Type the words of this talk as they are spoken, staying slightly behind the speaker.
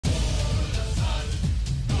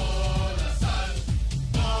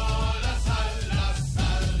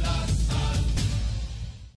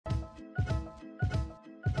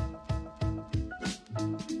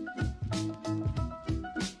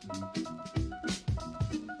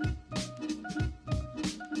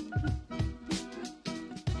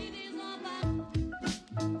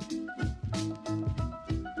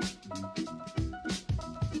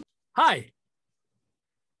Hi,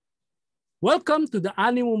 welcome to the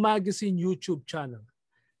AnimoMagazine YouTube channel.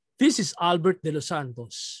 This is Albert de los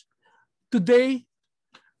Santos. Today,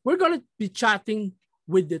 we're going to be chatting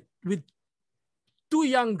with two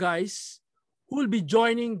young guys who will be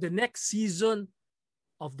joining the next season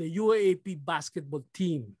of the UAAP basketball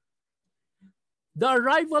team. The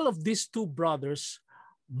arrival of these two brothers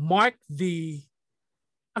marked the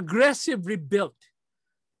aggressive rebuild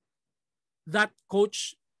that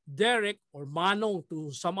Coach Derek, or Manong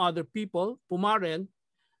to some other people, Pumaren,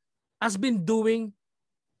 has been doing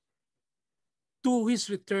to his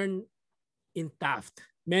return in Taft.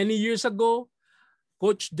 Many years ago,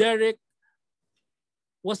 Coach Derek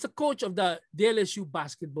was the coach of the DLSU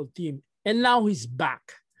basketball team, and now he's back.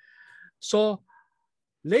 So,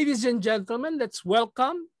 ladies and gentlemen, let's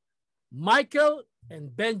welcome Michael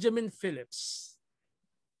and Benjamin Phillips.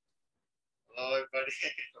 Hello, everybody.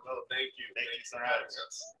 Hello, thank you. Thank you for having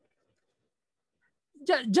us.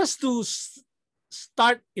 Just to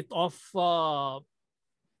start it off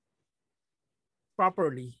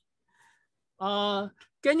properly,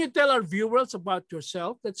 can you tell our viewers about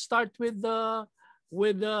yourself? Let's start with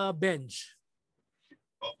Benj.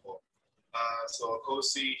 So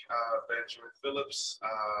Kosi, Benjamin Phillips,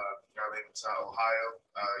 Galing, Ohio,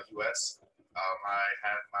 U.S. I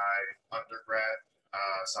had my undergrad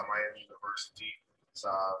sa Miami University sa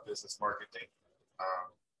business marketing.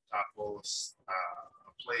 Tapos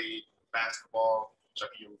played basketball,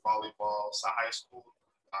 volleyball sa high school.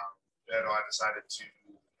 Pero I decided to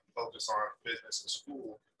focus on business in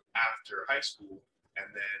school after high school, and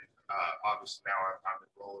then obviously now I'm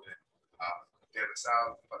enrolled in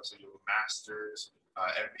DLSU, so you have a master's,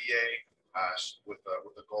 MBA, with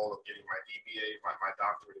the goal of getting my DBA, my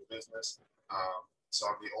doctorate in business. So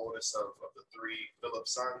I'm the oldest of the three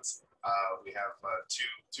Phillips sons. We have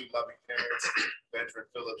two loving parents, Benjamin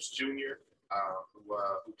Phillips Jr.,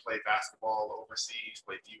 who played basketball overseas,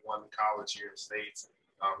 played D1 in college here in the States.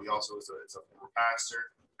 He also is a former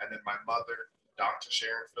pastor. And then my mother, Dr.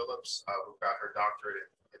 Sharon Phillips, who got her doctorate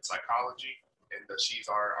in psychology, and she's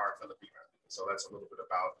our Filipina. So that's a little bit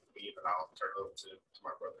about me, and I'll turn it over to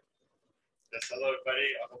my brother. Yes, hello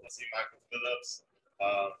everybody. Ako po si Michael Phillips.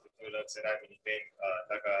 Tulad sa namin din,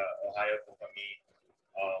 taga Ohio po kami.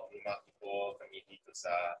 Lumaki po kami dito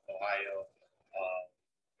sa Ohio.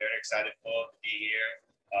 Very excited po to be here.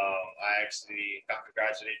 I actually got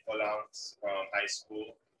congratulated po lang from high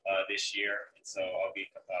school this year, and so I'll be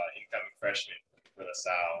incoming freshman for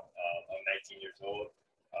LaSalle. I'm 19 years old,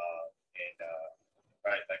 and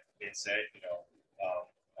right, like Ben said,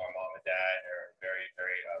 our mom and dad are very,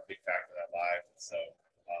 very big factor in our life. And so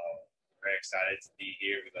very excited to be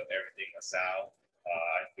here. We love everything LaSalle.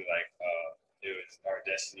 I feel like it was our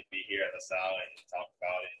destiny to be here at LaSalle and talk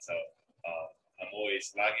about it. So I'm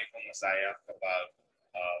always lagi kong masaya kapag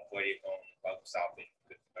pwede kong pag-usapin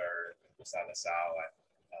sa LaSalle at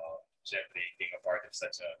generally being a part of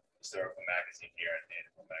such a historical magazine here at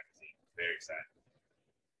AnimoMagazine. Very excited.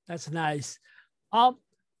 That's nice.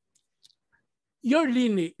 Your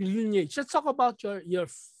lineage. Let's talk about your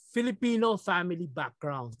Filipino family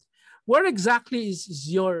background. Where exactly is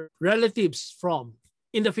your relatives from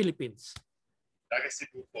in the Philippines? Taga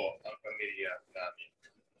Cebu po ang pamilya namin.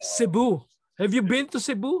 Cebu. Have you been to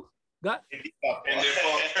Cebu? Hindi pa.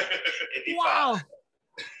 Wow.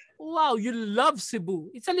 Wow, you love Cebu.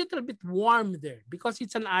 It's a little bit warm there because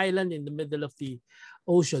it's an island in the middle of the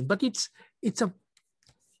ocean, but it's a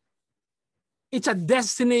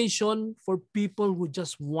destination for people who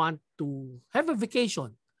just want to have a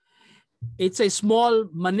vacation. It's a small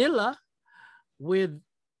Manila with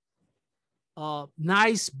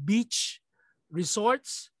nice beach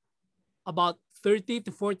resorts about 30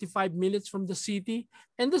 to 45 minutes from the city.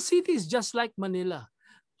 And the city is just like Manila.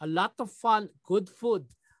 A lot of fun, good food.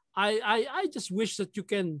 I just wish that you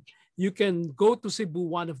can go to Cebu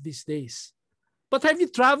one of these days. But have you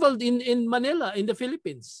traveled in Manila, in the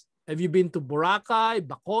Philippines? Have you been to Boracay,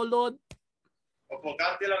 Bacolod? Opo,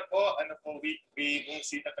 dati lang po, may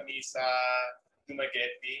bumisita kami sa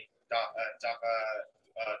Dumaguete, tsaka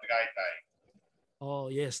Tagaytay.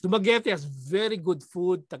 Oh, yes. Dumaguete has very good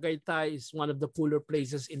food. Tagaytay is one of the cooler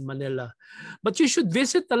places in Manila. But you should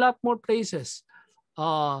visit a lot more places.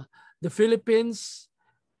 The Philippines,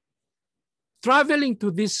 traveling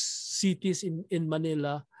to these cities in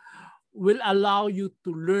Manila will allow you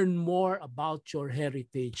to learn more about your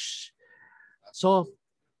heritage. So,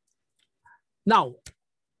 now,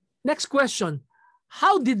 next question.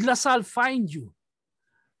 How did LaSalle find you?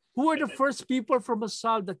 Who were the first people from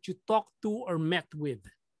LaSalle that you talked to or met with?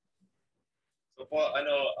 So Before,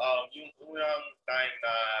 yung unang time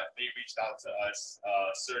na they reached out to us,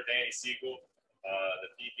 Sir Danny Siegel, the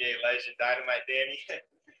PBA legend, Dynamite Danny,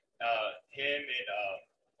 him and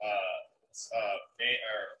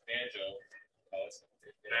Banjo,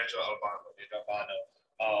 Banjo Albano,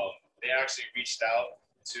 they actually reached out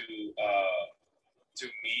to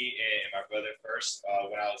me and my brother first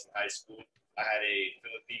when I was in high school. I had a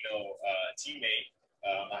Filipino teammate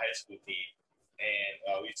on my high school team,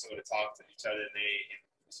 and we sort of talked to each other, and they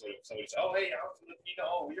sort of told each other, oh, hey, I'm Filipino.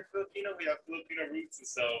 Oh, you're Filipino. We have Filipino roots. And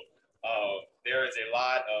so there is a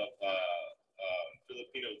lot of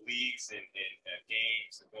Filipino leagues and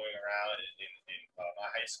games going around in my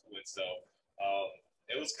high school. And so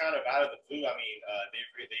it was kind of out of the blue. I mean,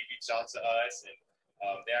 they reached out to us, and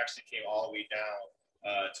they actually came all the way down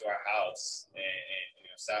to our house and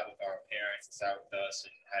sat with our parents and sat with us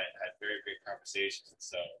and had very great conversations. And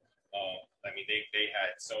so I mean, they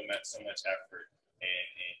had so much effort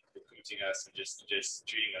in recruiting us and just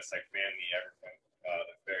treating us like family ever from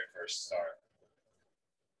the very first start.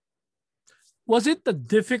 Was it a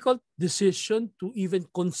difficult decision to even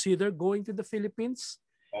consider going to the Philippines?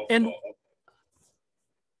 And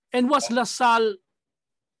was LaSalle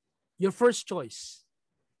your first choice?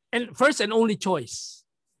 And first and only choice?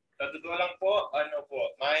 Sa totoo lang po,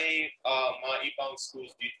 may mga ibang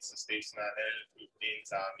schools dito sa States na nare-recruit din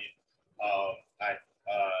sa amin. At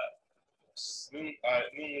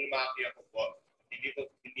nung lumaki ako po,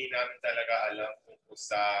 hindi namin talaga alam kung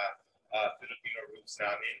sa Filipino roots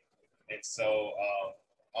namin. And so,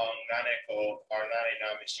 ang nanay ko, our nanay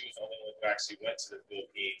namin, she was the only one who actually went to the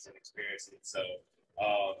Philippines and experienced it. So,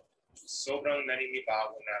 sobrang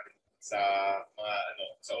naninibago namin sa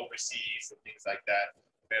sa overseas and things like that.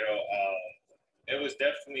 Pero it was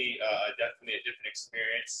definitely a different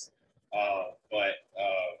experience. But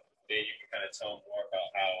then you can kind of tell more about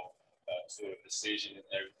how sort of decision and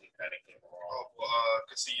everything kind of came along.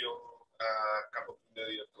 Kasi yung couple of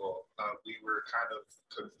million ago, we were kind of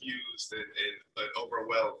confused and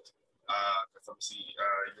overwhelmed kasi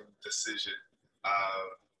yung decision.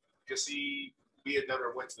 Kasi we had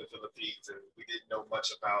never went to the Philippines and we didn't know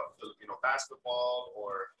much about Filipino basketball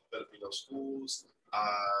or Filipino schools.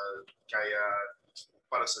 Kaya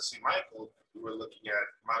para sa si Michael, we were looking at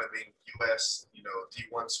modeling US,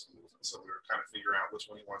 D1 schools. And so we were kind of figuring out which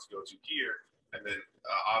one he wants to go to here. And then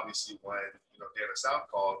obviously when, DLSU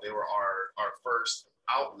called, they were our first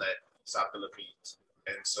outlet, South Philippines.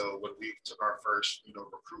 And so when we took our first,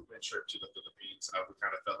 recruitment trip to the Philippines, we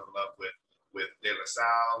kind of fell in love with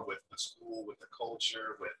DLSU, with the school, with the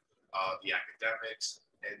culture, with the academics.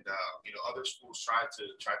 And, other schools tried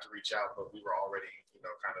to reach out, but we were already,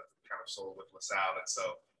 kind of sold with LaSalle. And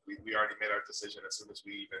so we already made our decision as soon as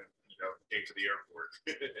we even, came to the airport.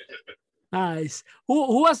 Nice.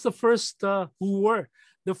 Who was the first, who were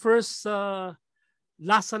the first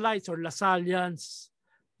LaSallites or LaSallians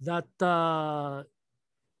that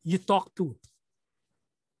you talked to?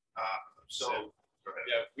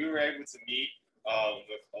 Yeah, we were able to meet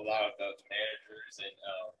with a lot of the managers, and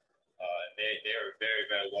they were very,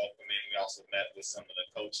 very welcoming. We also met with some of the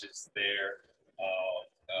coaches there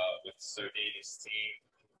with Sir Danny's team,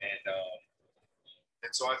 and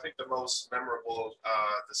so I think the most memorable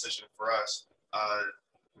decision for us,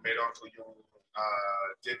 made onto yung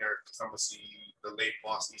dinner because I'm gonna see the late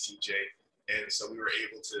boss ECJ, and so we were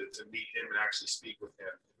able to meet him and actually speak with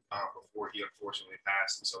him before he unfortunately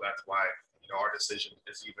passed, and so that's why our decision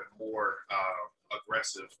is even more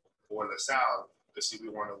aggressive for LaSalle because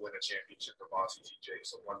we want to win a championship for Boss ECJ.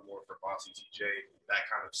 So one more for Boss ECJ. That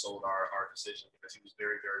kind of sold our decision because he was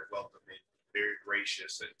very, very welcoming, very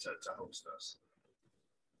gracious to host us.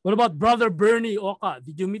 What about Brother Bernie Oka?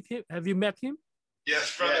 Did you meet him? Have you met him?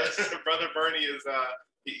 Yes, Brother Bernie is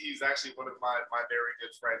he's actually one of my very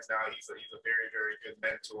good friends now. He's a very, very good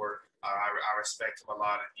mentor. I respect him a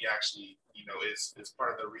lot, and he actually is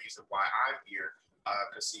part of the reason why I'm here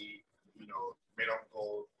because he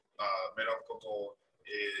Medonco goal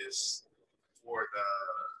is for the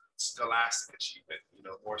scholastic achievement,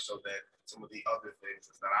 more so than some of the other things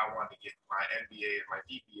is that I want to get my MBA and my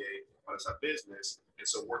DBA as a business. And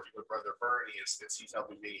so working with Brother Bernie is he's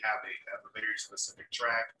helping me have a very specific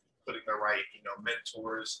track, putting the right,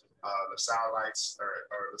 mentors, LaSallites or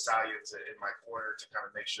LaSallians in my corner to kind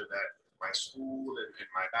of make sure that my school and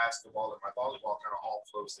my basketball and my volleyball kind of all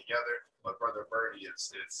flows together. But Brother Bernie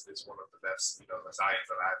is one of the best, LaSallians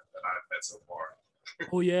that I've met so far.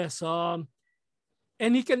 Oh yes,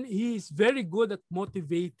 and he's very good at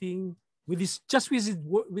motivating with his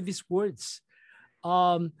words.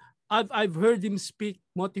 I've heard him speak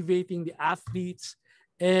motivating the athletes,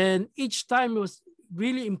 and each time it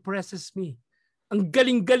really impresses me Ang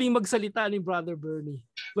galing-galing magsalita ni Brother Bernie.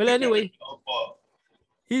 Well, anyway,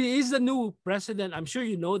 he is the new president. I'm sure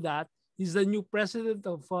you know that. He's the new president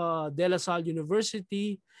of De La Salle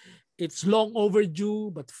University. It's long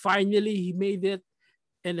overdue, but finally he made it.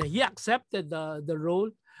 And he accepted the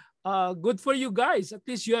role. Good for you guys. At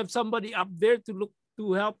least you have somebody up there to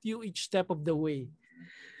help you each step of the way.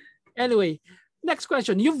 Anyway, next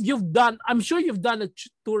question. You've done. I'm sure you've done a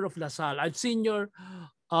tour of La Salle. I've seen your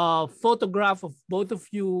photograph of both of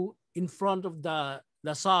you in front of the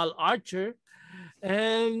La Salle Archer.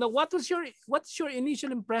 And what's your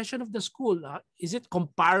initial impression of the school? Is it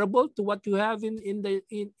comparable to what you have in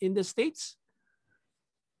the States?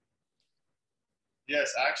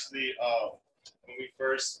 Yes, actually, when we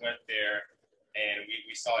first went there and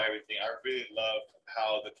we saw everything, I really loved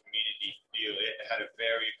how the community feel. It had a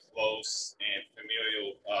very close and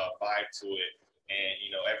familial vibe to it. And,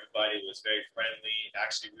 you know, everybody was very friendly.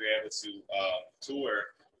 Actually, we were able to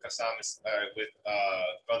tour Kasamas with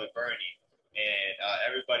Brother Bernie. And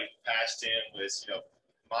everybody who passed him was, you know,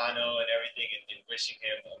 mano and everything and wishing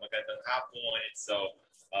him a magandang hapon. And so,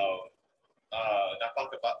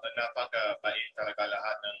 napakabait talaga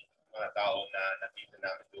lahat ng mga tao na nakita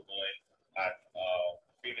namin doon. At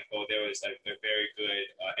feeling ko there was a very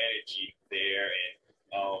good energy there. And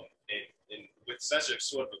with such a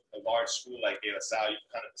sort of a large school like De La Salle, you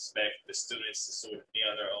kind of expect the students to sort of be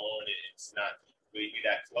on their own and it's not really be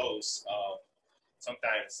that close.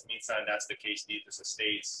 Sometimes, minsan that's the case dito sa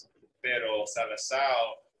States. Pero sa La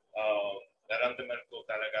Salle, naramdaman ko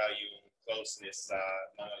talaga yung closeness sa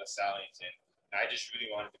mga Lasallians, and I just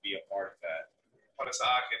really wanted to be a part of that. Para sa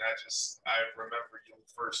akin, I remember yung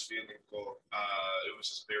first feeling ko, it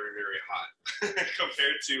was just very, very hot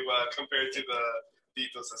compared to the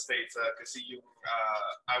dito sa States. Kasi yung,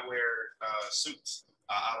 I wear suits.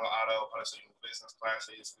 Araw-araw para sa yung business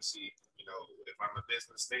classes kasi, you know, if I'm a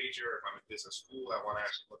business major, if I'm in business school, I want to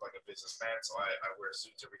actually look like a businessman, so I wear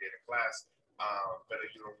suits every day to class. But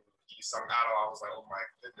you know, isang araw, I was like, oh my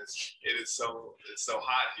goodness, it's so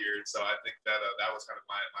hot here. So I think that that was kind of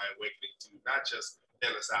my awakening to not just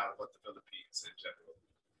De La Salle, but the Philippines in general.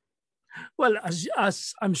 Well,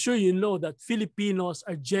 as I'm sure you know that Filipinos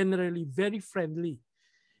are generally very friendly.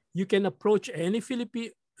 You can approach any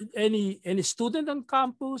any student on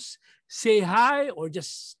campus, say hi, or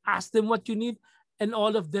just ask them what you need, and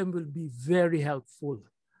all of them will be very helpful.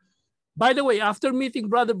 By the way, after meeting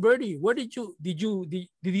Brother Bernie, where did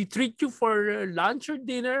he treat you for lunch or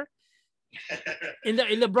dinner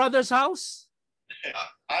in the brother's house?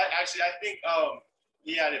 I think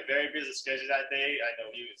he had a very busy schedule that day. I know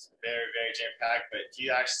he was very, very jam-packed, but he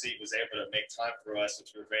actually was able to make time for us,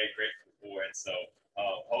 which we're very grateful for. And so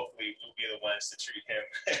hopefully we'll be the ones to treat him.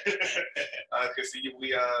 Because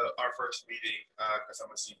our first meeting, because I'm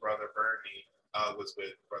going to see Brother Bernie, was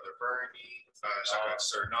with Brother Bernie, Shaka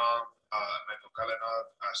Sernong, Mendo Kalanov,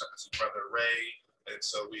 Shaka Brother Ray. And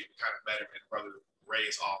so we kind of met him in Brother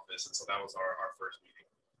Ray's office. And so that was our first meeting.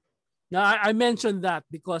 Now, I mentioned that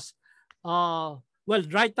because, well,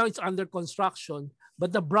 right now it's under construction,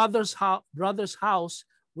 but the brother's house,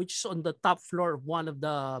 which is on the top floor of one of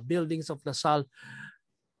the buildings of La Salle,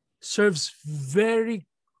 serves very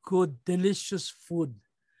good, delicious food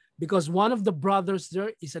because one of the brothers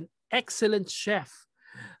there is an excellent chef.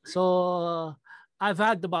 So I've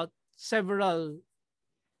had about several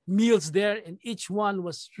meals there and each one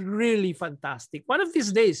was really fantastic. One of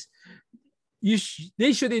these days,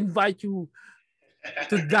 they should invite you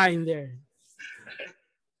to dine there.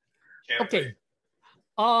 Okay.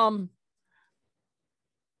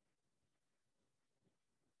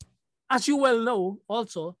 As you well know,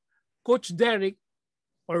 also, Coach Derek,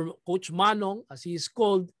 or Coach Manong, as he is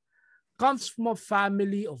called, comes from a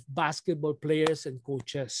family of basketball players and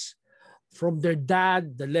coaches. From their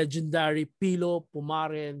dad, the legendary Pilo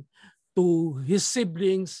Pumaren, to his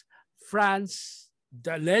siblings, Franz,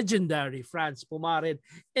 the legendary Franz Pumaren,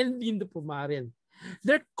 and Lindo Pumaren.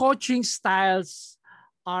 Their coaching styles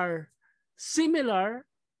are similar,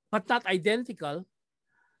 but not identical.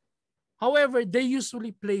 However, they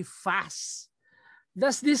usually play fast.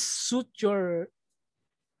 Does this suit your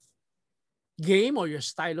game or your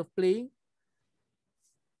style of playing?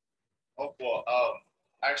 Opo,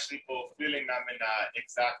 actually po, feeling namin na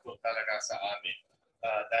exacto talaga sa amin.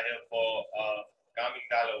 Dahil po, kaming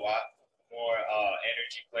dalawa, more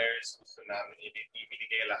energy players, gusto namin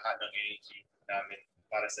ibinigay lahat ng energy namin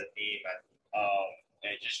para sa team.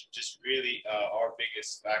 And just really our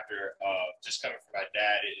biggest factor, just coming from my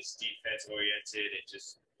dad, is defense oriented and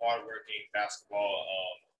just hardworking basketball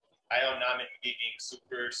ayaw namin magiging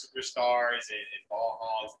superstars and ball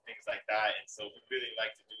hogs and things like that. And so we really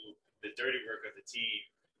like to do the dirty work of the team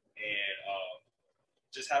and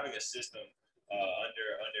just having a system under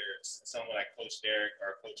someone like Coach Derek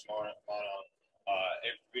or Coach Monon.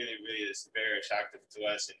 It really, really is very attractive to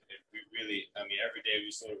us. And we really, I mean, every day we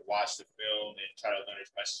sort of watch the film and try to learn as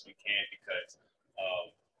much as we can because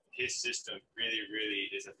his system really, really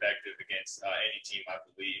is effective against any team, I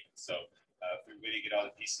believe. So if we really get all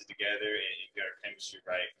the pieces together and get our chemistry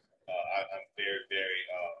right, I'm very, very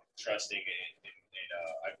trusting and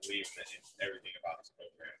I believe in everything about this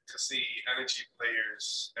program. To see energy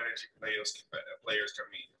players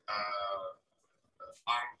kami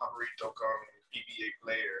ang paborito kong PBA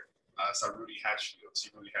player sa Rudy Hatchfield.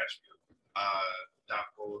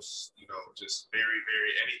 Tapos, just very,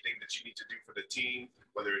 very anything that you need to do for the team,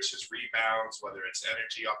 whether it's just rebounds, whether it's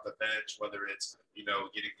energy off the bench, whether it's,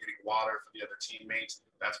 getting water for the other teammates.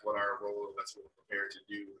 That's what our role, that's what we're prepared to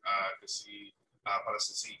do. Kasi para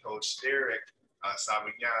sa si Coach Derek,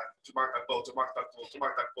 sabi niya, tumakbo,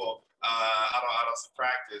 araw-araw sa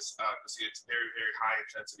practice. Kasi it's very, very high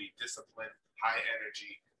intensity, discipline, high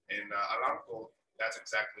energy. And alam ko, that's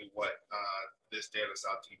exactly what this DLSU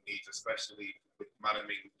team needs, especially with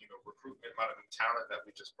maraming, recruitment, maraming talent that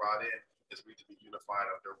we just brought in, is we to be unified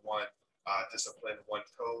under one discipline, one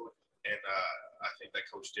code, and I think that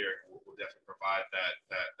Coach Derek will definitely provide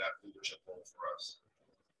that leadership role for us.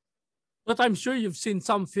 But I'm sure you've seen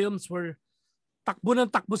some films where takbo ng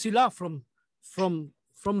takbo sila from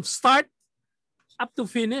start up to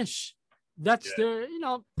finish. That's their,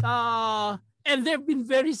 and they've been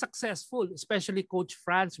very successful, especially Coach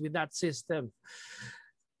Franz with that system.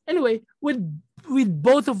 Anyway, with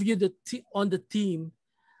both of you on the team,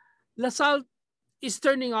 LaSalle is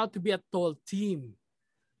turning out to be a tall team.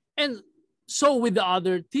 And so with the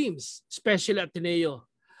other teams, especially Ateneo.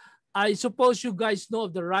 I suppose you guys know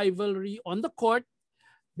of the rivalry on the court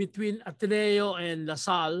between Ateneo and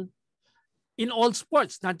LaSalle in all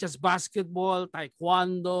sports, not just basketball,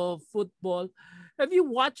 taekwondo, football. Have you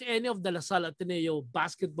watched any of the LaSalle Ateneo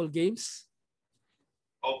basketball games?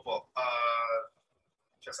 Opo.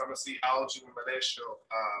 Kasama si Aljun Manesio,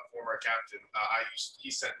 former captain.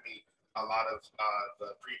 He sent me a lot of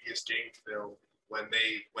the previous game film when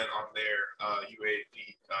they went on their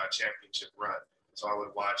UAAP championship run. So I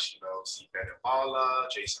would watch, see Ben Impala,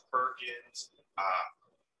 Jason Perkins,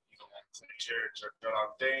 Jared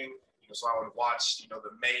Dang. So I would watch, the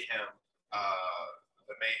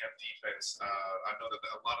mayhem defense. I know that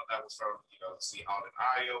a lot of that was from, see Alden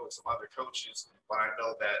Ayo and some other coaches, but I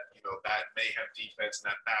know that, that mayhem defense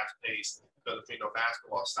and that fast-paced Filipino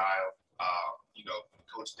basketball style,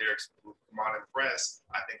 Coach Derek's Command and Press,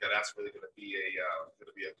 I think that's really going to be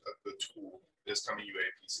a good tool this coming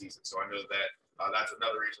UAP season. So I know that that's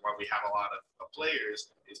another reason why we have a lot of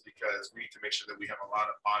players is because we need to make sure that we have a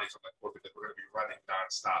lot of bodies on the court because we're going to be running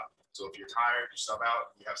nonstop. So if you're tired, you sub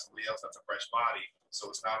out, you have somebody else that's a fresh body. So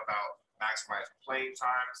it's not about maximizing playing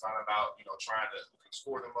time. It's not about, trying to who can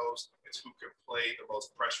score the most. It's who can play the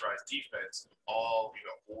most pressurized defense all,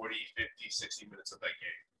 40, 50, 60 minutes of that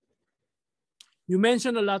game. You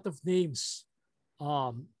mentioned a lot of names.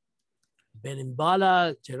 Ben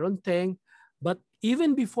Imbala, Jeron Teng, but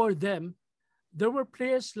even before them, there were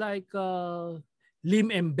players like Lim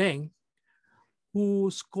Mbeng, who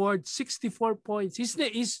scored 64 points.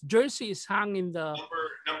 His jersey is hung in the...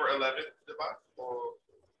 Number 11, diba? Or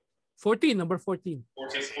 14, number 14.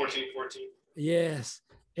 14. Yes.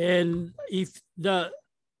 And if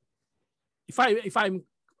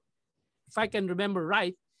I can remember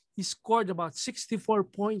right, he scored about 64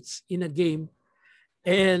 points in a game.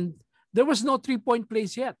 And there was no three-point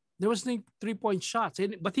plays yet. There was no three-point shots,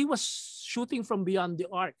 but he was shooting from beyond the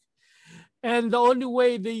arc. And the only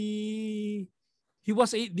way they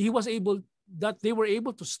were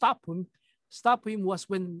able to stop him was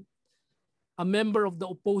when a member of the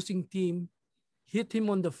opposing team hit him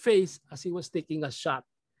on the face as he was taking a shot.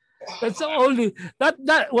 That's the only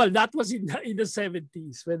that was in the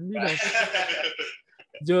 70s when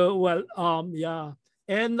yeah.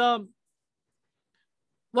 And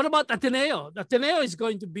what about Ateneo? Ateneo is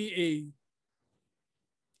going to be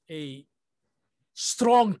a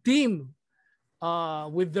strong team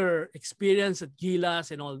with their experience at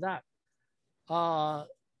Gilas and all that.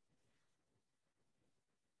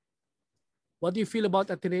 What do you feel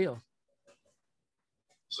about Ateneo?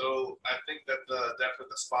 So I think that definitely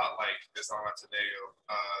the spotlight is on Ateneo,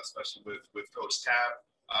 especially with Coach Tab.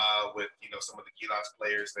 with some of the Gilas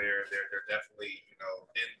players there. They're definitely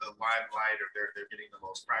in the limelight, or they're getting the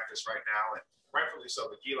most practice right now, and rightfully so.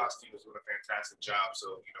 The Gilas team is doing a fantastic job.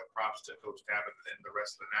 So props to Coach Tabin and the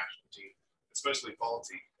rest of the national team, especially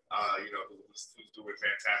Faulty, who's doing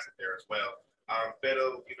fantastic there as well.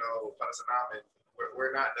 Pero para sa namin,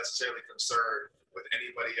 we're not necessarily concerned with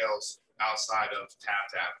anybody else outside of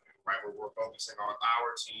Tap Tap, right? We're focusing on our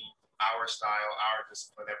team, our style, our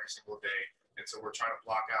discipline every single day. And so we're trying to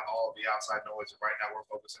block out all of the outside noise. And right now we're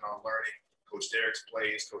focusing on learning Coach Derek's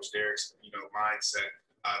plays, Coach Derek's, mindset,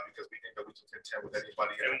 because we think that we can contend with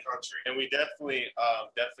anybody in the country. And we definitely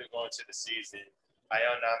going into the season, I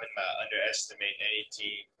am not underestimate any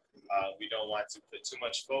team. We don't want to put too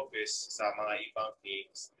much focus sa mga ibang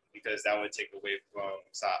teams, because that would take away from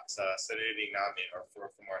sa sarili namin, or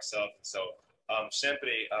from ourselves. So,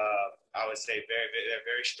 syempre, I would say they're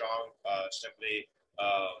very strong. Syempre,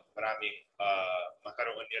 maraming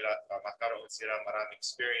magkaroon sila maraming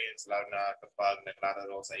experience, lalo na kapag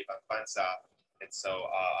naglalaro sa ibang bansa. And so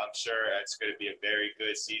I'm sure it's going to be a very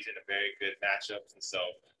good season, a very good matchups. And so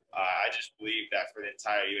I just believe that for the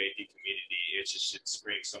entire UAD community, it just should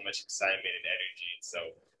spring so much excitement and energy. And so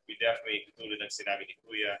we definitely,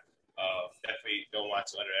 definitely don't want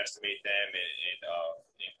to underestimate them.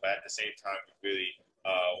 But at the same time, we really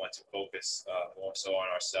want to focus more so on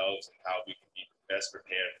ourselves and how we can be best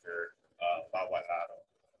prepared for bawat araw.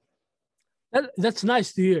 That's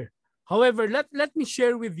nice to hear. However, let me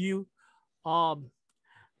share with you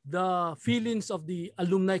the feelings of the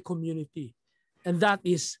alumni community. And that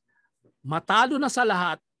is, matalo na sa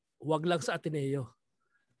lahat, wag lang sa Ateneo.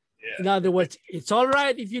 Yeah. In other words, it's all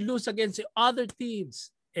right if you lose against the other teams,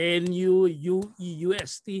 NU, UE,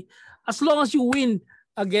 UST, as long as you win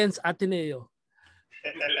against Ateneo.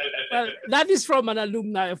 Well, that is from an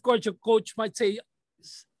alumni. Of course, your coach might say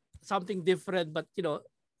something different, but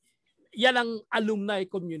yan ang alumni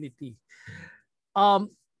community.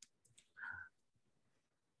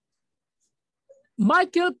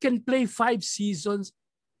 Michael can play 5 seasons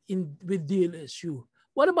with DLSU.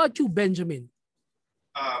 What about you, Benjamin?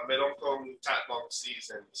 Meron kong tatlong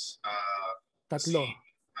seasons. Tatlo.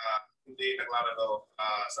 Hindi naglalaro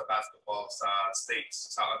sa basketball sa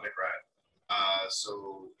States, sa undergrad.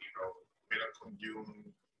 So, meron kong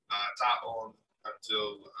yung taon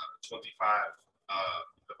until 25.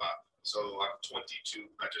 Diba? So I'm 22.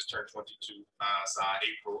 I just turned 22 sa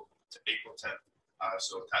April 10th.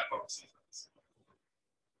 So tatlong seasons.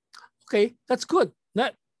 Okay, that's good.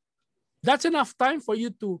 That's enough time for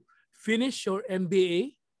you to finish your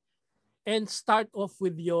MBA and start off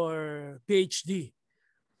with your PhD.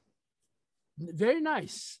 Very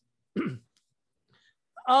nice.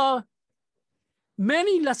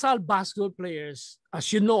 Many LaSalle basketball players,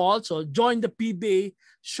 as you know also, joined the PBA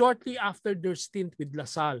shortly after their stint with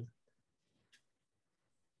LaSalle.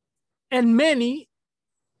 And many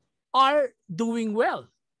are doing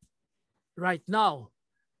well right now.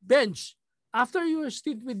 Benj, after your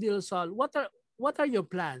stint with LaSalle, what are your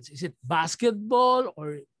plans? Is it basketball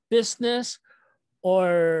or business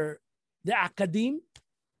or the academe?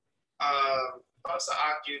 Sa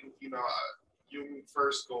akin, yung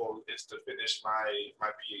first goal is to finish my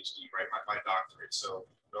PhD, right? My doctorate. So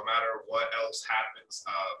no matter what else happens,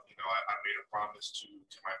 I made a promise to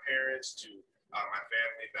my parents, to my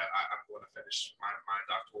family, that I'm going to finish my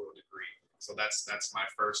doctoral degree. So that's my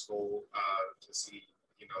first goal to see.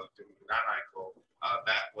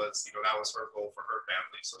 That was her goal for her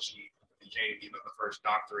family. So she became the first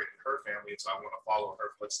doctorate in her family. So I want to follow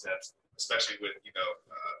her footsteps, especially with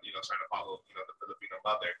trying to follow the Filipino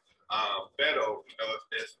mother. Pero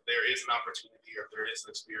if there is an opportunity, or if there is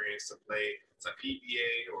an experience to play as a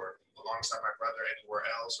PBA or alongside my brother anywhere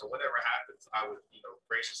else, or whatever happens, I would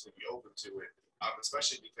graciously be open to it.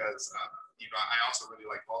 Especially because I also really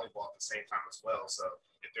like volleyball at the same time as well. So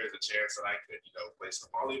if there's a chance that I could play some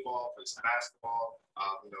volleyball, play some basketball,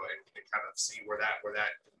 and kind of see where that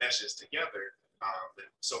meshes together, then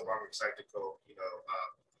so I'm excited to go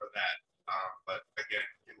for that. But again,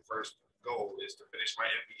 the first goal is to finish my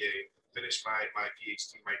MBA, finish my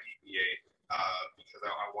PhD, my DBA, because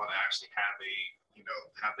I want to actually have a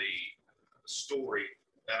story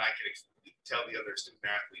that I can tell the other student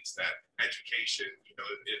athletes that education,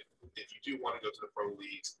 if you do want to go to the pro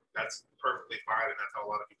leagues, that's perfectly fine, and that's how a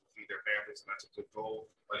lot of people feed their families, and that's a good goal.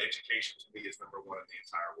 But education to me is number one in the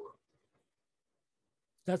entire world.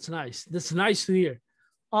 That's nice. That's nice to hear.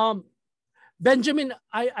 Benjamin,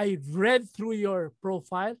 I read through your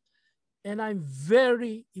profile, and I'm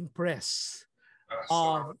very impressed.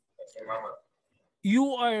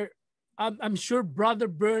 You are, I'm sure Brother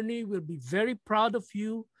Bernie will be very proud of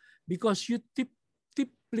you, because you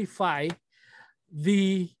typify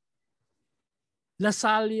the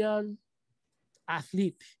Lasallian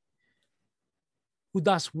athlete who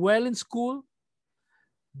does well in school,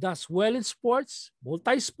 does well in sports,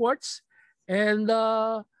 multi-sports, and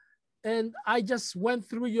I just went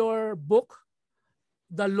through your book,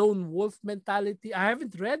 The Lone Wolf Mentality. I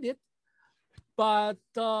haven't read it, but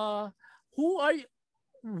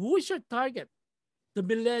who's your target? The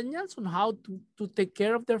millennials on how to take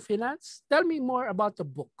care of their finance? Tell me more about the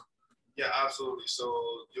book. Yeah, absolutely. So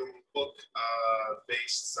yung book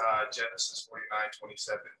based Genesis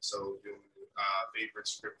 49:27. So yung favorite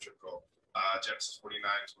scripture go. Genesis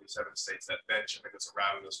 49:27 states that Benjamin is a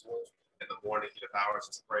ravenous wolf. In the morning he devours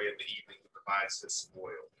his prey, in the evening he divides his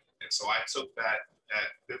spoil. And so I took that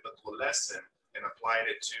biblical lesson and applied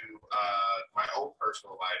it to my own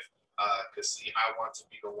personal life. Because see, I want to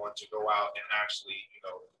be the one to go out and actually,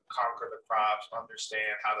 conquer the crops,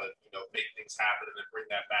 understand how to, make things happen, and then bring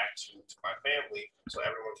that back to my family, so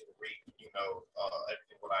everyone can reap,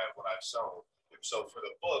 everything what I've sown. And so for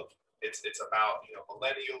the book, it's about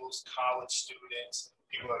millennials, college students,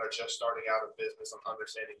 people that are just starting out in business, and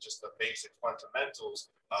understanding just the basic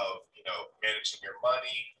fundamentals of managing your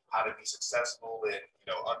money, how to be successful in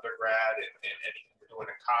undergrad and anything you're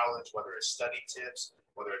doing in college, whether it's study tips,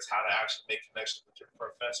 whether it's how to actually make connections with your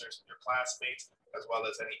professors and your classmates, as well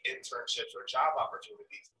as any internships or job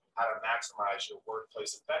opportunities, how to maximize your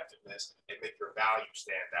workplace effectiveness and make your value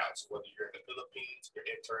stand out. So whether you're in the Philippines, you're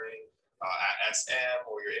interning at SM,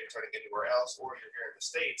 or you're interning anywhere else, or you're here in the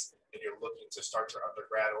States and you're looking to start your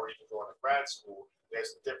undergrad or even go into grad school,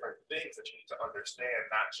 there's different things that you need to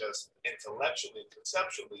understand, not just intellectually and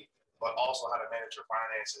conceptually, but also how to manage your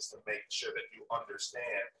finances to make sure that you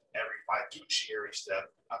understand every fiduciary step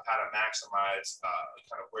of how to maximize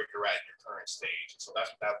kind of where you're at in your current stage. So that's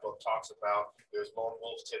what that book talks about. There's lone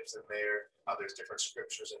wolf tips in there. There's different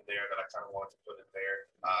scriptures in there that I kind of wanted to put in there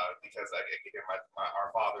because again, our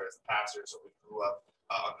father is a pastor, so we grew up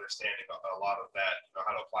understanding a lot of that, how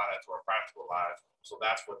to apply that to our practical lives. So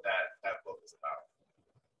that's what that book is about.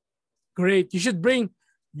 Great. You should bring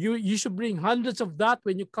hundreds of that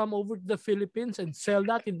when you come over to the Philippines and sell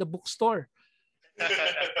that in the bookstore.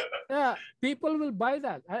 Yeah, people will buy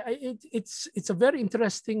that. It's a very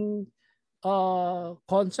interesting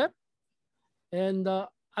concept, and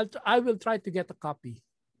I will try to get a copy.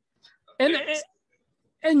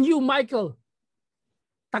 And you, Michael,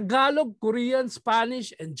 Tagalog, Korean,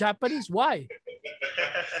 Spanish, and Japanese. Why?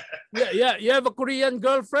 Yeah. You have a Korean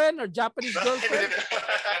girlfriend or Japanese girlfriend?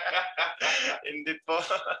 Hindi po.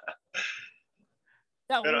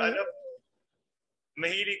 Yeah, pero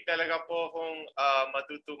mahilig talaga po akong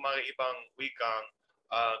matuto mga ibang wikang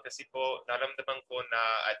kasi po naramdaman ko na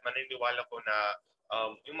at maniniwala ko na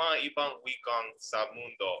yung mga ibang wikang sa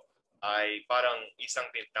mundo ay parang isang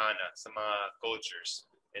bintana sa mga cultures.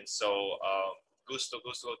 And so gusto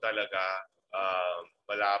talaga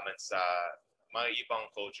malaman sa mga ibang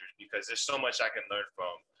cultures because there's so much I can learn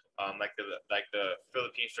from. Like the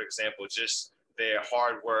Philippines, for example, just their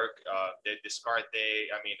hard work, their discarte,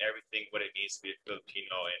 everything what it means to be a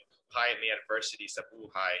Filipino, and kahit may adversity sa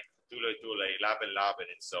buhay, tuloy-tuloy, laban-laban.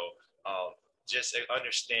 And so just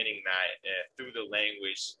understanding that through the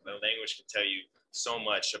language can tell you so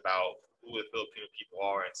much about who the Filipino people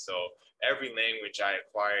are. And so every language I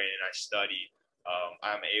acquire and I study,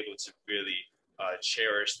 I'm able to really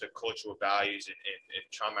cherish the cultural values and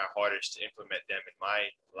try my hardest to implement them in my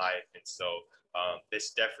life. And so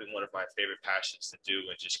it's definitely one of my favorite passions to do,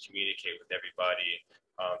 and just communicate with everybody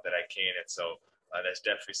that I can. And so that's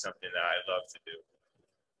definitely something that I love to do.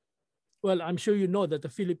 Well, I'm sure you know that the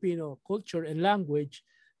Filipino culture and language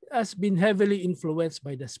has been heavily influenced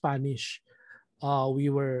by the Spanish. We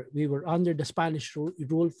were under the Spanish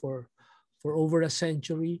rule for over a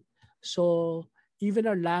century. So even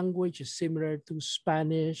our language is similar to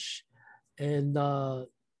Spanish, and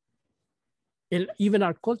even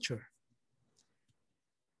our culture.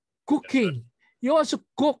 Cooking. You also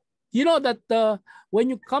cook. You know that when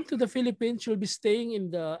you come to the Philippines, you'll be staying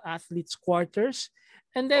in the athletes' quarters,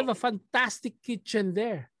 and they have a fantastic kitchen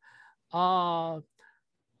there. Of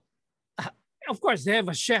course, they have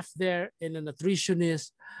a chef there and a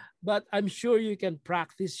nutritionist, but I'm sure you can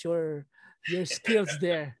practice your skills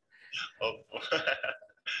there.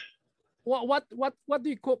 What do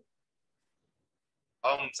you cook?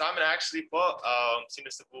 Sa amin actually po,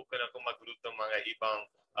 sinusubukan akong magluto ng mga ibang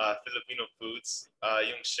Filipino foods.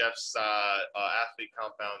 Yung chefs sa athlete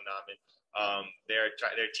compound namin, they're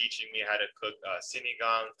teaching me how to cook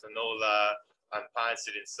sinigang, tinola,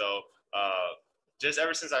 pancit, and so just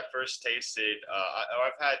ever since I first tasted,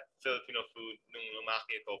 I've had Filipino food nung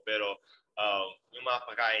lumaki ko, pero yung mga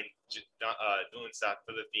pagkain dun sa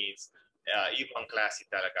Philippines, ibang klase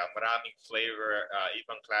talaga. Maraming flavor,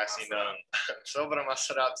 ibang klase ng sobrang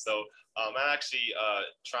masarap. So I'm actually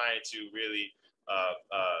trying to really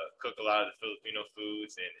cook a lot of the Filipino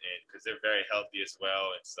foods, and because they're very healthy as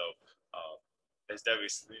well. And so it's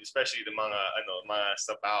definitely, especially the mga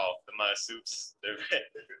sabaw, the mga soups, they're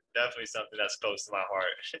definitely something that's close to my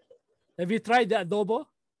heart. Have you tried the adobo?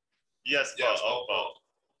 Yes, Yes, oh.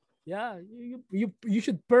 Yeah, you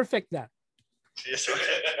should perfect that. Yes,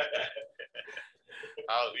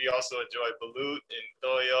 we also enjoy balut and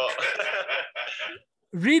toyo.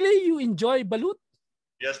 Really, you enjoy balut?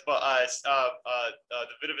 Yes, but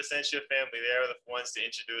the Villavicencio family, they're the ones to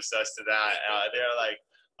introduce us to that. They're like,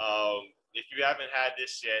 if you haven't had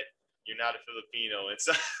this yet, you're not a Filipino. And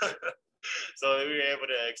so, so we were able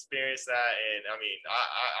to experience that. And I mean,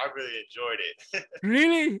 I really enjoyed it.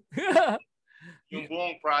 Really? Yung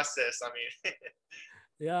buong process, I mean.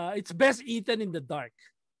 Yeah, it's best eaten in the dark.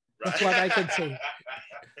 That's Right. what I can say.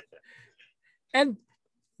 And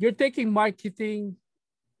you're taking marketing,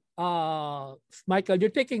 Michael,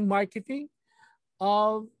 you're taking marketing.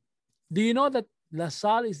 Do you know that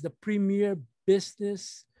LaSalle is the premier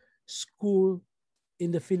business school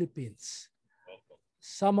in the Philippines?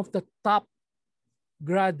 Some of the top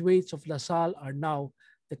graduates of LaSalle are now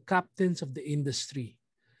the captains of the industry.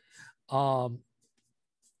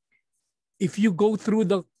 If you go through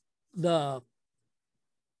the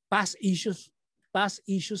past issues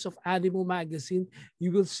of AnimoMagazine,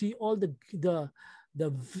 you will see all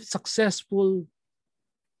the successful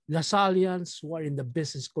LaSallians who are in the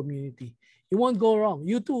business community. You won't go wrong.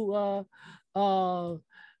 You too,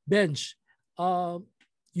 Benj.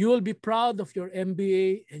 You will be proud of your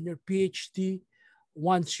MBA and your PhD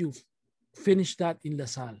once you finish that in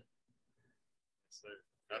LaSalle. Yes, sir.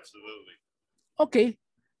 Absolutely. Okay,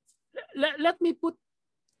 let me put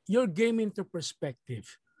your game into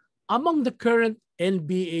perspective. Among the current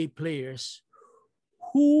NBA players,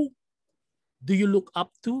 who do you look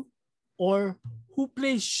up to, or who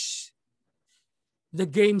plays the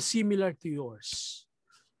game similar to yours?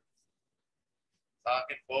 Sa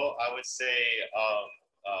akin po, I would say,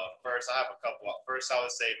 first, I have a couple. First, I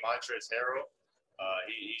would say Montrezl Harrell.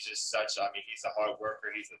 He's just such, I mean, he's a hard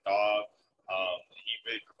worker. He's a dog. He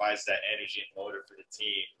really provides that energy and motor for the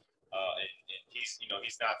team. And he's, you know,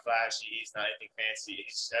 he's not flashy. He's not anything fancy.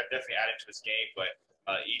 He's definitely added to his game, but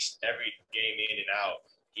every game in and out,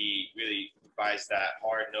 he really provides that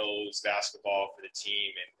hard-nosed basketball for the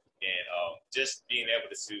team, and just being able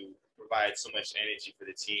to provide so much energy for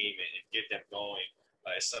the team and get them going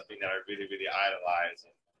is something that I really, really idolize.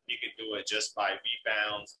 And he can do it just by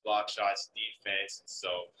rebounds, block shots, defense. And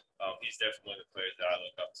so he's definitely one of the players that I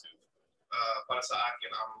look up to. Para sa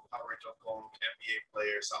akin, ang paborito kong NBA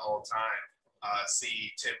player sa all time,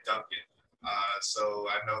 si Tim Duncan. So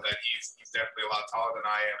I know that he's definitely a lot taller than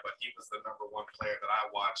I am, but he was the #1 player that I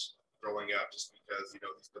watched growing up, just because, you know,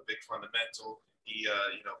 he's the big fundamental. He,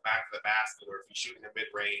 you know, back to the basket, or if he's shooting the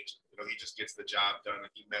mid-range, you know, he just gets the job done and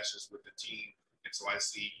he meshes with the team. And so I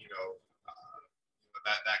see, you know,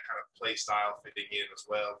 that kind of play style fitting in as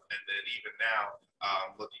well. And then even now,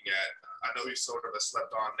 looking at, I know he's sort of a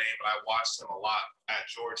slept-on name, but I watched him a lot at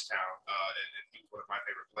Georgetown, and he was one of my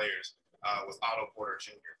favorite players, was Otto Porter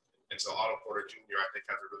Jr. And so Otto Porter Jr., I think,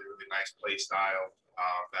 has a really, really nice play style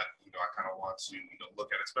that, you know, I kind of want to, you know, look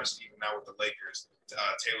at, especially even now with the Lakers,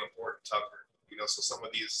 Taylor Horton Tucker. You know, so some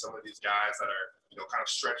of these guys that are, you know, kind of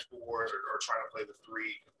stretch fours or trying to play the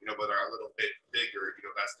three, you know, but are a little bit bigger, you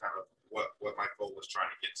know, that's kind of what my goal was trying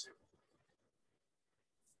to get to.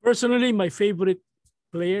 Personally, my favorite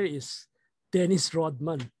player is Dennis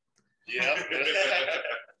Rodman. Yeah.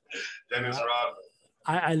 Dennis Rodman.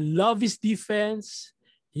 I love his defense.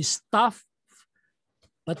 He's tough,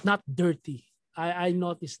 but not dirty. I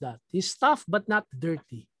noticed that. He's tough, but not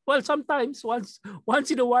dirty. Well, sometimes, once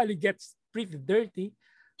in a while, he gets pretty dirty,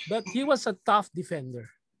 but he was a tough defender.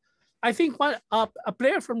 I think a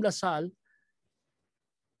player from LaSalle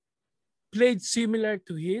played similar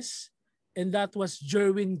to his, and that was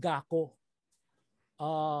Jerwin Gacko.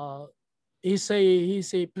 He's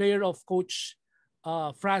a player of Coach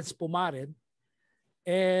Franz Pumaren.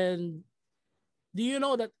 And do you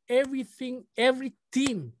know that every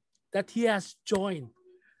team that he has joined,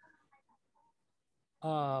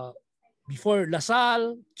 before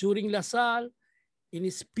LaSalle, during LaSalle, in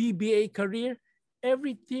his PBA career,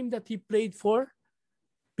 every team that he played for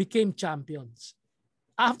became champions.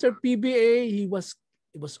 After PBA, he was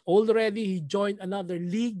old already. He joined another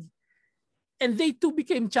league, and they too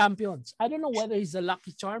became champions. I don't know whether he's a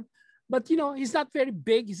lucky charm, but you know, he's not very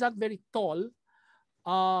big. He's not very tall.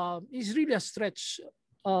 He's really a stretch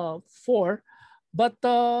four, but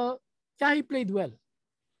yeah, he played well.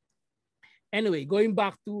 Anyway, going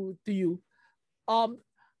back to you, I'm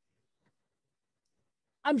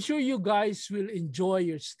sure you guys will enjoy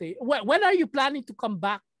your stay. When are you planning to come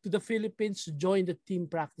back to the Philippines to join the team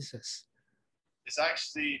practices? It's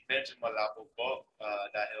actually medyo malabo po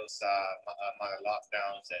dahil sa mga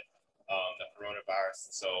lockdowns and the coronavirus.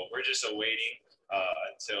 So we're just awaiting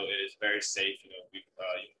until it is very safe. You know,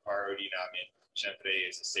 yung priority namin, syempre,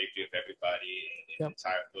 is the safety of everybody in the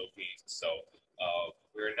entire Philippines. So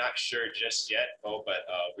we're not sure just yet, but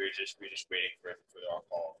we're just waiting for our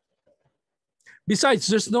call. Besides,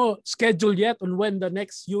 there's no schedule yet on when the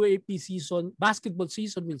next UAAP season, basketball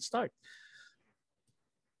season, will start.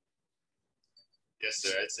 Yes,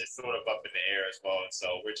 sir. It's sort of up in the air as well. And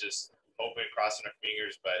so we're just hoping, crossing our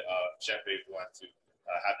fingers, but definitely we want to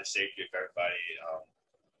have the safety of everybody.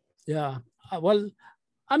 Yeah. Well,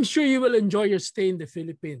 I'm sure you will enjoy your stay in the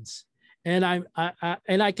Philippines. And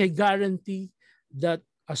I can guarantee that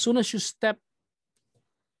as soon as you step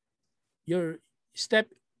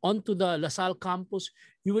onto the LaSalle campus,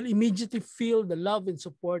 you will immediately feel the love and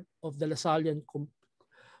support of the LaSallian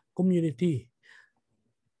community.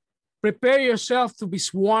 Prepare yourself to be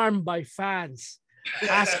swarmed by fans,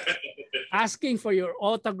 asking for your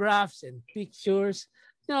autographs and pictures.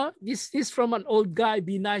 You know, this is from an old guy.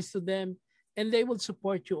 Be nice to them, and they will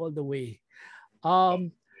support you all the way.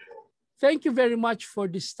 Thank you very much for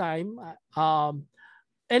this time.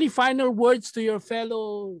 Any final words to your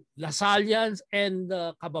fellow LaSallians and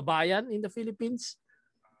kababayan in the Philippines?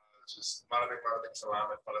 Just maraming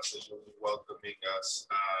salamat para sa welcoming us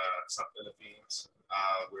sa Philippines.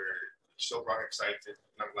 We're sobrang excited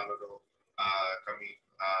ng laro kami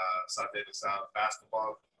sa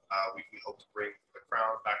basketball. We hope to bring the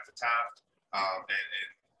crown back to Taft, and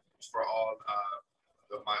for all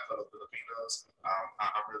my fellow Filipinos,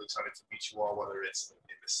 I'm really excited to meet you all, whether it's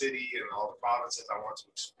in the city and all the provinces. I want to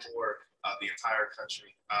explore the entire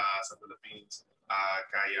country sa Philippines.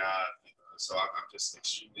 So I'm just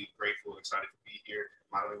extremely grateful and excited to be here.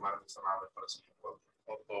 Maraming salamat para sa inyo.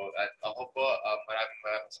 Opo, at ako po,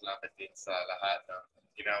 maraming salamat din sa lahat ng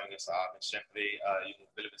ginawa niyo sa amin. Siyempre, yung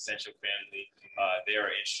Philippine Central family, they are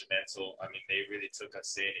instrumental. I mean, they really took us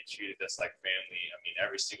in and treated us like family. I mean,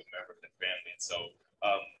 every single member of the family. And so,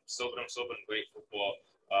 sobrang grateful po.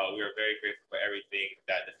 We are very grateful for everything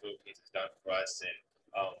that the Philippines has done for us. And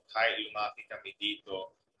kahit lumaki kami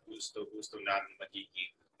dito, gusto namin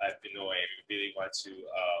magiging Pinoy. We really want to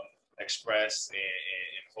express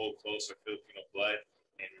and hold close our Filipino blood,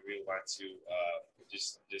 and we really want to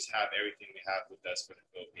just have everything we have with us for the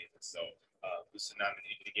Philippines. And so gusto namin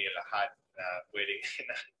ibigay lahat na pwede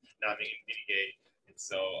namin ibigay. And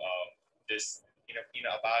so just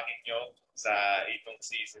inaabagin nyo sa itong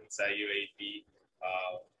season sa UAAP.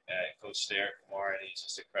 Coach Derek Kumar, and he's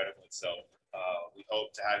just incredible. And so we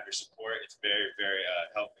hope to have your support. It's very, very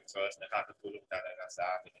helpful to us. Nakakatulong talaga sa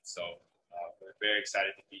amin. And so we're very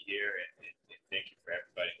excited to be here, and thank you for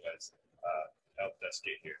everybody who has helped us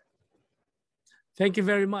get here. Thank you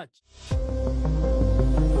very much.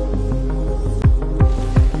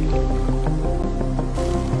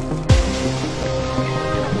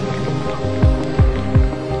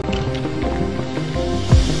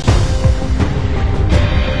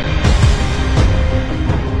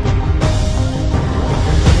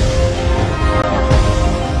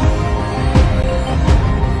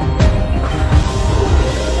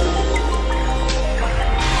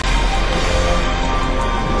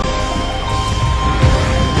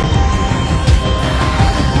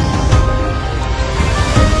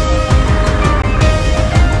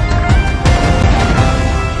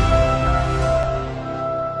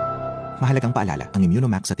 Mahalagang paalala, ang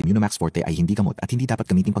Immunomax at Immunomax Forte ay hindi gamot at hindi dapat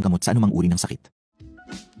gamitin panggamot sa anumang uri ng sakit.